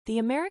The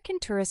American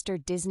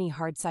Tourister Disney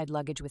Hardside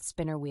Luggage with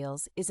spinner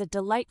wheels is a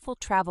delightful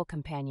travel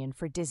companion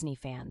for Disney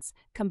fans,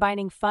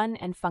 combining fun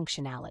and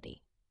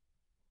functionality.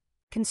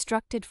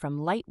 Constructed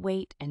from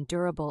lightweight and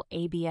durable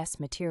ABS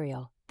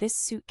material, this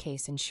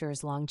suitcase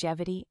ensures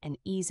longevity and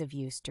ease of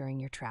use during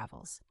your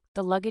travels.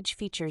 The luggage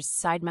features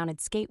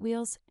side-mounted skate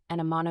wheels and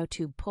a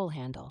monotube pull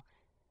handle,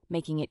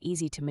 making it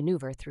easy to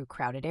maneuver through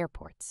crowded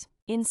airports.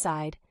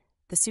 Inside,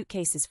 the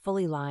suitcase is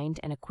fully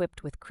lined and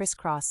equipped with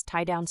crisscross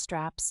tie-down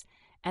straps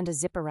and a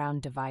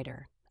zip-around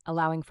divider,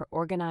 allowing for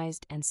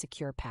organized and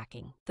secure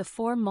packing. The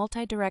 4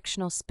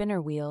 multi-directional spinner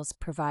wheels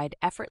provide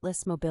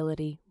effortless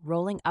mobility,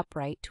 rolling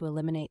upright to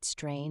eliminate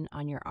strain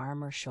on your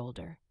arm or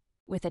shoulder.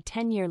 With a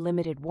 10-year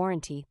limited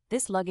warranty,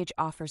 this luggage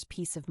offers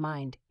peace of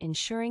mind,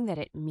 ensuring that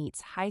it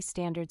meets high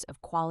standards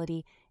of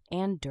quality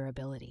and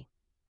durability.